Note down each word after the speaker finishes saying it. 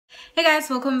Hey guys,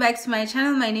 welcome back to my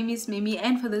channel. My name is Mimi,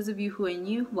 and for those of you who are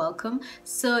new, welcome.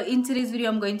 So in today's video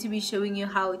I'm going to be showing you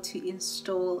how to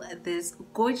install this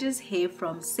gorgeous hair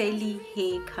from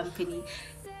CelieHair company.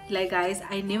 Like guys,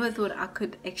 I never thought I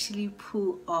could actually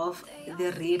pull off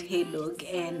the red hair look,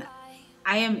 and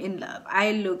I am in love.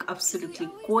 I look absolutely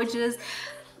gorgeous.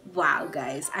 Wow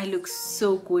guys, I look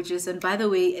so gorgeous. And by the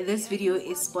way, this video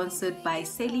is sponsored by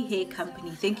CelieHair company.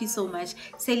 Thank you so much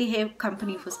CelieHair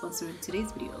company for sponsoring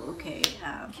today's video. Okay,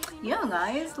 yeah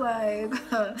guys, like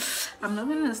I'm not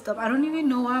gonna stop. I don't even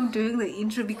know why I'm doing the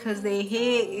intro, because the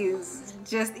hair is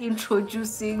just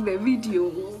introducing the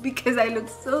video because I look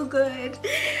so good.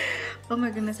 Oh my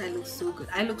goodness, I look so good.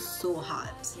 I look so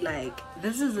hot. Like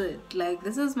this is it. Like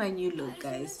this is my new look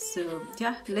guys. So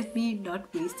yeah, let me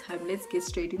not waste time. Let's get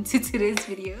straight into today's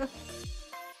video.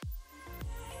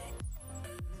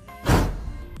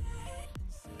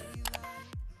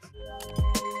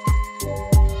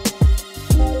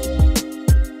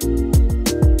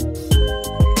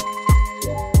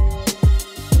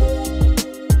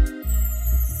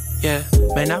 Yeah,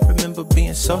 man, I remember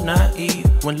being so naive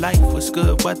when life was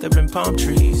good, weather and palm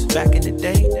trees. Back in the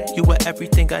day, you were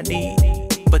everything I need.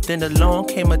 But then along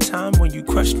came a time when you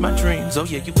crushed my dreams. Oh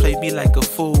yeah, you played me like a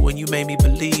fool when you made me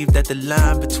believe that the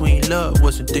line between love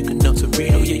wasn't thick enough to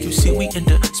read. Oh yeah, you see we in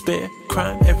despair,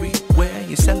 crime everywhere.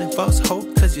 You're selling false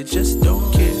hope cause you just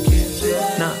don't care.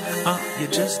 Nah, you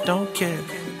just don't care.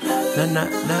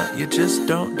 Nah, you just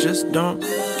don't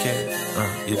care.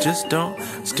 You just don't.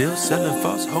 Still selling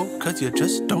false hope cause you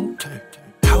just don't care.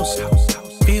 House,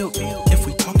 feel. If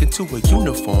we talking to a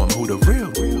uniform, who the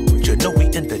real? You know we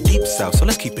in the deep south, so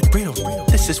let's keep it real.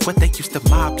 This is what they used to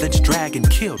mob, lynch, drag, and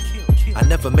kill. I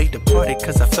never made the party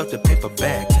cause I felt the paper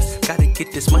bag. Just gotta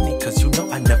get this money cause you know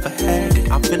I never had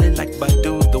it. I'm feeling like my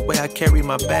dude, the way I carry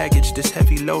my baggage. This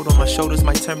heavy load on my shoulders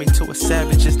might turn me to a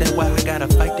savage. Is that why I gotta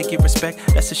fight to get respect?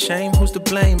 That's a shame, who's to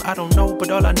blame? I don't know, but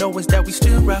all I know is that we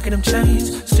still rocking them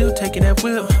chains. Still taking that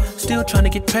whip, still trying to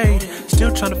get paid.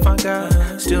 Still trying to find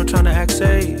God, still trying to act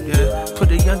safe. Yeah.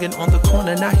 Put a youngin' on the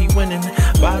corner, now he winning.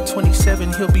 By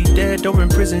 27 he'll be dead or in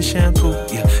prison shampoo.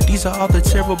 Yeah, these are all the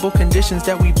terrible conditions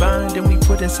that we bind and we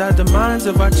put inside the minds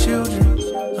of our children.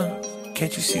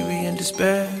 Can't you see we in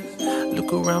despair?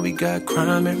 Look around, we got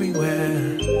crime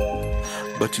everywhere.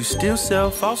 But you still sell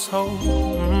false hope,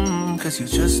 cause you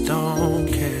just don't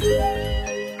care.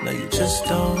 No, you just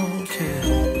don't care.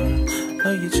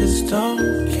 No, you just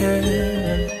don't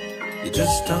care. You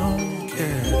just don't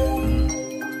care.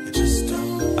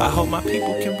 I hope my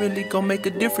people can really go make a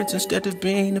difference instead of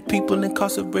being the people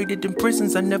incarcerated in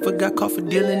prisons. I never got caught for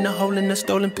dealing a hole in a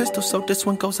stolen pistol, so this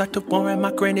one goes out to Warren,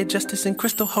 my granted justice and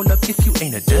crystal. Hold up, if you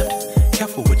ain't adept,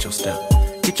 careful with your step.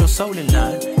 Get your soul in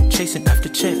line, chasing after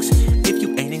checks. If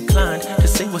you ain't inclined to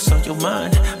say what's on your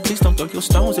mind, please don't throw your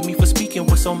stones at me for speaking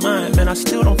what's on mine. Man, I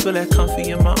still don't feel that comfy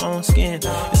in my own skin.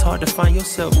 It's hard to find your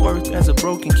self-worth as a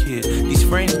broken kid. These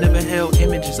frames never held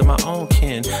images of my own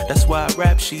kin. That's why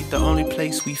rap sheet the only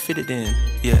place we fit it in.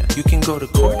 Yeah, you can go to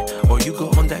court or you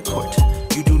go on that court.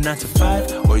 You do 9 to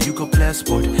 5 or you go play a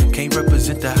sport. Can't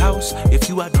represent the house if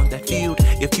you out on that field.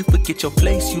 If you forget your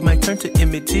place, you might turn to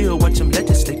Emmett Till. Watch them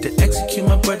legislate to execute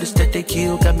my brothers that they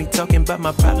kill. Got me talking about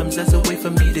my problems as a way for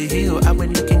me to heal. I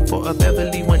went looking for a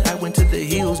Beverly when I went to the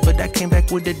hills, but I came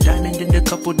back with a diamond and a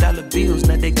couple dollar bills.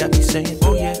 Now they got me saying,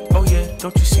 oh yeah,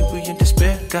 don't you see we in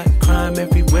despair? Got crime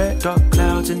everywhere, dark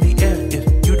clouds in the air.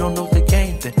 If you don't know the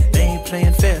game, then they ain't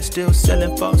playing fair. Still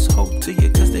selling false hope to you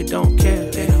cause they don't care.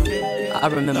 I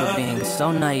remember being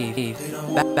so naive.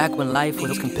 Back when life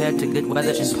was compared to good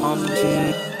weather and palm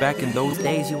trees. Back in those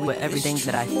days you were everything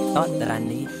that I thought that I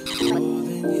need.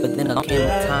 But then along came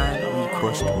a time when you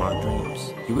crushed my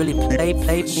dreams. You really played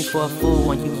me for a fool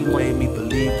when you made me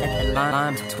believe that the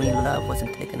line between love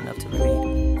wasn't thick enough to read.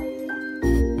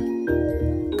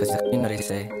 Cause you know they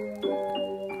say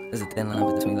there's a thin line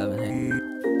between love and hate.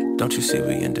 Don't you see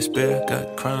we in despair?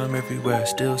 Got crime everywhere,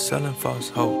 still selling false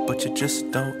hope, but you just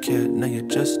don't care. No, you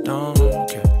just don't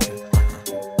care.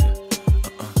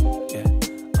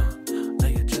 No,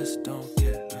 you just don't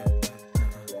care.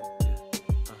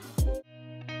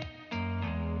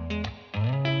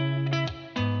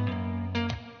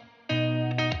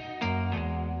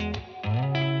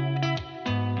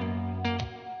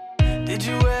 Did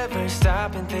you ever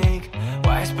stop and think,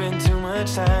 why spend too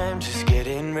much time just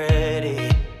getting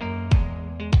ready?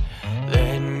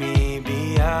 Let me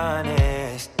be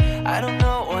honest, I don't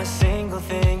know a single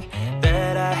thing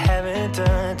that I haven't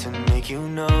done to make you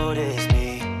notice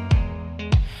me.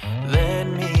 Let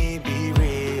me be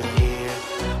real here.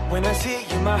 When I see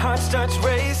you, my heart starts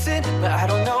racing, but I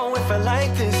don't know if I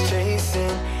like this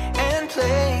chasing and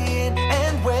playing.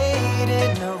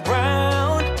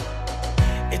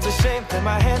 shame that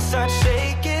my hands start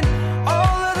shaking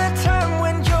all of the time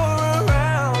when you're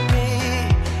around me.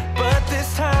 But this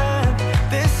time,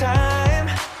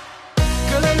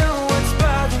 girl, I know what's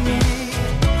bothering me.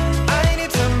 I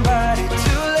need somebody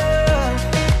to love.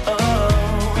 Oh,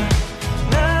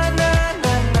 nah, nah,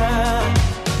 nah, nah.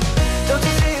 Don't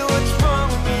you see what's wrong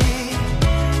with me?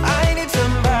 I need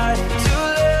somebody to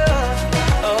love.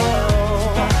 Oh,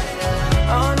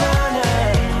 oh, nah,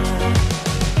 nah.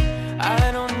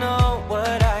 I don't know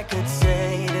what I could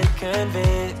say to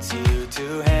convince you to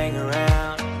hang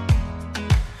around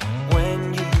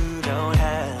when you don't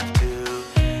have to.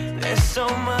 There's so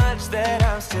much that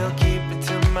I'm still keeping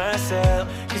to myself,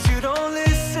 'cause you don't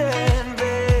listen,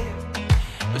 babe.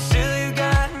 But still you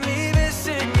got me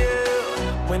missing you.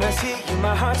 When I see you,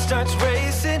 my heart starts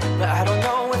racing. But I don't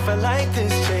know if I like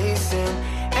this chasing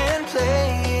and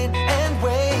playing and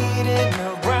waiting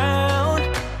around.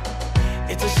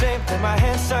 It's a shame that my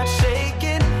hands start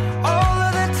shaking all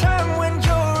of the time when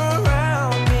you're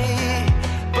around me.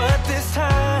 But this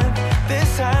time,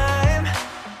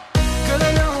 girl,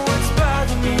 I know what's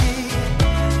bothering me.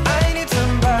 I need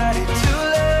somebody to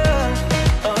love.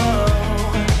 Oh,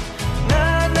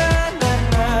 nah, nah, nah,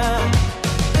 nah.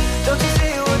 Don't you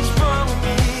see what's wrong with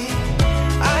me?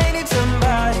 I need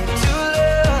somebody to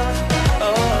love.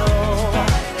 Oh,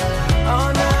 oh,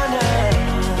 nah, nah.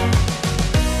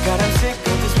 God, I'm sick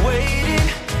of this waiting.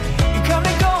 You got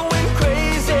me going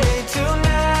crazy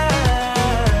tonight.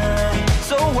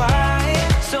 So why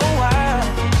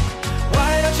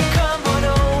don't you come on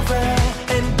over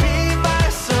and be my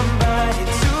somebody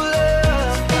to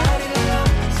love? Somebody to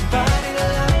love, somebody to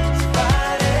love,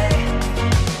 somebody.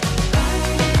 I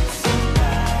need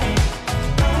somebody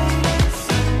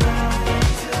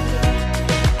to love.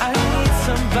 I need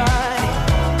somebody.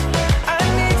 I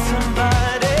need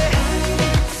somebody.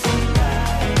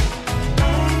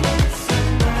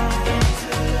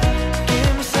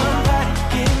 Give me somebody,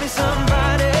 give me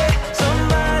somebody,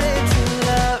 somebody to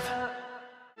love.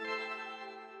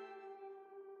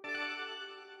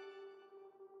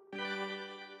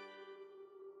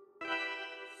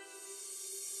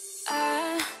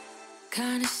 I'm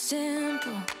kinda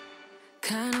simple,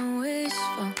 kinda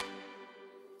wishful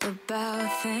about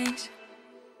things,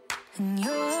 and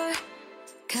you're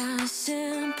kinda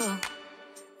simple,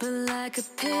 but like a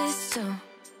pistol,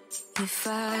 you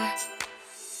fire.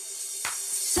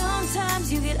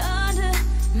 Sometimes you get under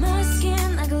my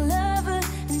skin like a lover,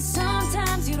 and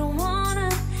sometimes you don't wanna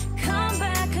come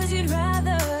back 'cause you'd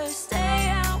rather stay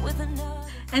out with another.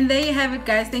 And there you have it,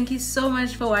 guys. Thank you so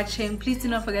much for watching. Please do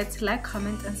not forget to like,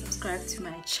 comment and subscribe to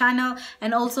my channel,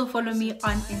 and also follow me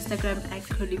on Instagram at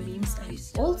CelieMemes, and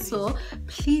also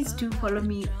please do follow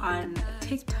me on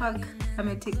TikTok. I'm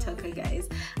a TikToker, guys.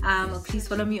 Please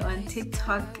follow me on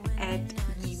TikTok at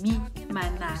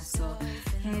Manaso.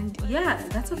 And yeah,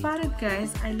 that's about it,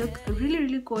 guys. I look really,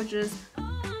 really gorgeous.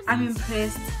 I'm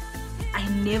impressed. I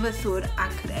never thought I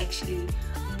could actually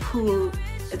pull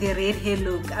the red hair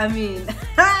look. I mean,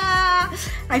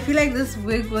 I feel like this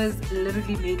wig was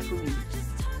literally made for me.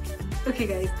 Okay,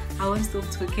 guys, I won't stop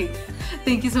talking.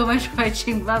 Thank you so much for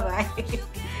watching. Bye bye.